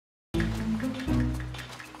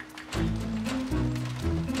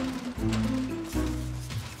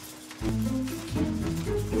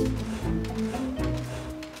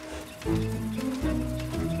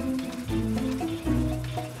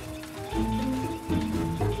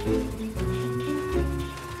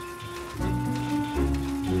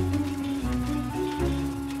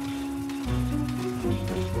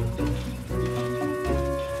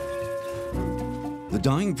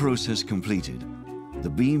dyeing process completed, the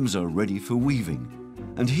beams are ready for weaving.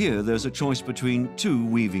 And here there's a choice between two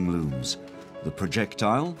weaving looms, the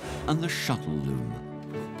projectile and the shuttle loom.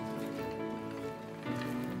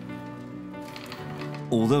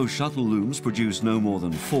 Although shuttle looms produce no more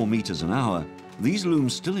than 4 meters an hour, these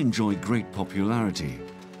looms still enjoy great popularity.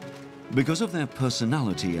 Because of their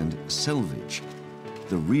personality and selvage,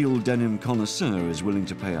 the real denim connoisseur is willing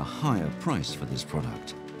to pay a higher price for this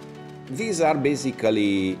product. These are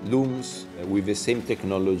basically looms with the same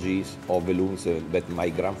technologies of the looms that my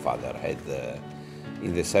grandfather had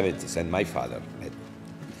in the 70s and my father had.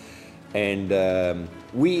 And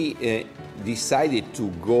we decided to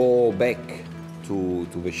go back to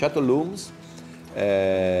the shuttle looms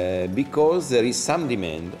because there is some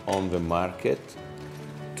demand on the market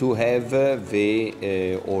to have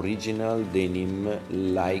the original denim,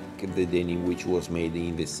 like the denim which was made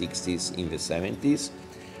in the 60s, in the 70s,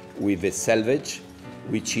 with the selvage,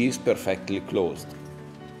 which is perfectly closed.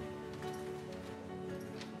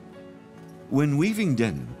 When weaving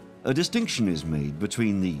denim, a distinction is made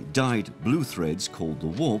between the dyed blue threads called the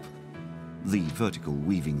warp, the vertical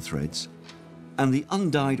weaving threads, and the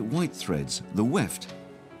undyed white threads, the weft,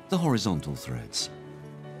 the horizontal threads.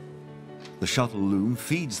 The shuttle loom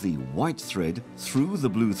feeds the white thread through the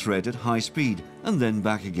blue thread at high speed and then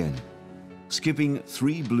back again, skipping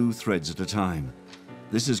 3 blue threads at a time.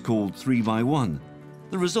 This is called 3x1.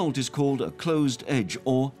 The result is called a closed edge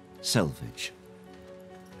or selvage.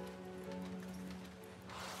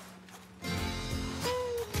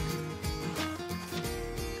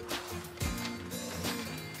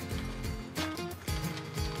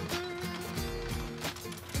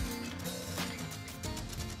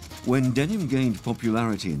 When denim gained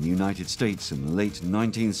popularity in the United States in the late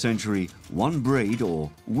 19th century, one braid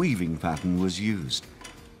or weaving pattern was used.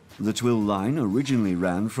 The twill line originally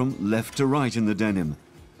ran from left to right in the denim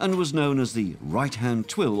and was known as the right-hand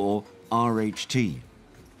twill or RHT,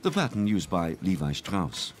 the pattern used by Levi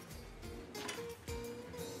Strauss.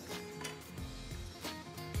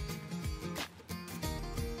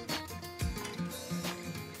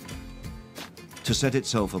 To set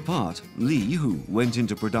itself apart, Lee, who went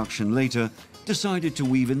into production later, decided to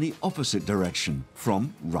weave in the opposite direction,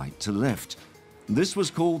 from right to left. This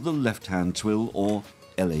was called the left-hand twill, or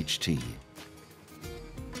LHT.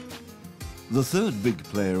 The third big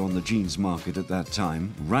player on the jeans market at that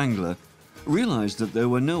time, Wrangler, realized that there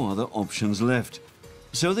were no other options left.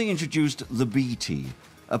 So they introduced the BT,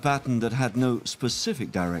 a pattern that had no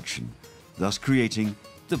specific direction, thus creating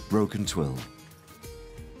the broken twill.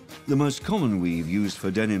 The most common weave used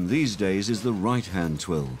for denim these days is the right-hand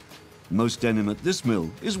twill. Most denim at this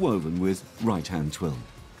mill is woven with right-hand twill.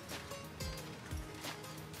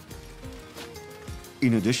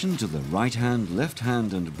 In addition to the right-hand,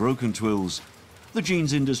 left-hand and broken twills, the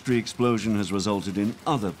jeans industry explosion has resulted in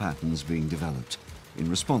other patterns being developed in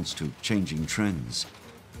response to changing trends.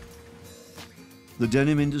 The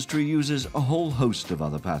denim industry uses a whole host of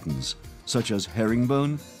other patterns, such as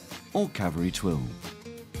herringbone or cavalry twill.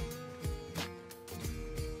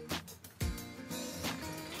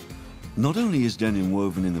 Not only is denim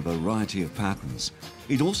woven in a variety of patterns,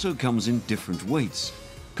 it also comes in different weights,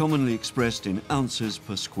 commonly expressed in ounces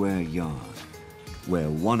per square yard, where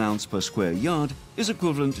 1 ounce per square yard is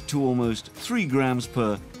equivalent to almost 3 grams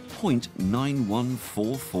per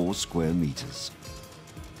 0.9144 square meters.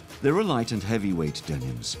 There are light and heavyweight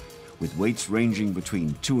denims, with weights ranging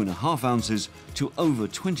between 2.5 ounces to over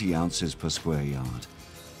 20 ounces per square yard.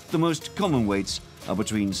 The most common weights are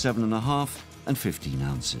between 7.5 and 15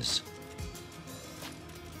 ounces.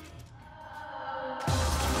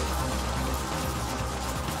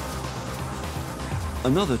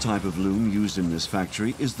 Another type of loom used in this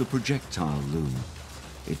factory is the projectile loom.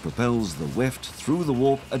 It propels the weft through the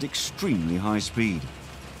warp at extremely high speed.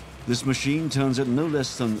 This machine turns at no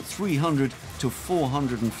less than 300 to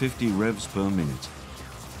 450 revs per minute.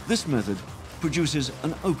 This method produces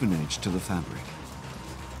an open edge to the fabric.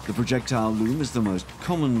 The projectile loom is the most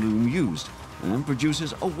common loom used and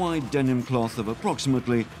produces a wide denim cloth of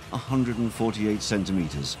approximately 148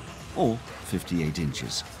 centimeters, or 58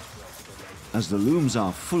 inches. As the looms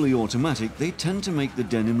are fully automatic, they tend to make the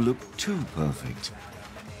denim look too perfect.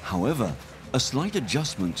 However, a slight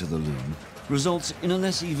adjustment to the loom results in a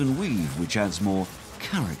less even weave, which adds more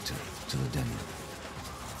character to the denim.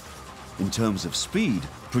 In terms of speed,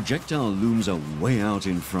 projectile looms are way out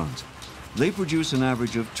in front. They produce an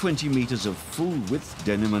average of 20 meters of full-width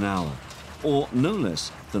denim an hour, or no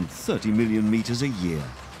less than 30 million meters a year.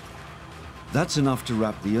 That's enough to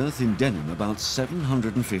wrap the Earth in denim about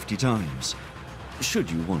 750 times,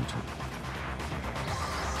 should you want to.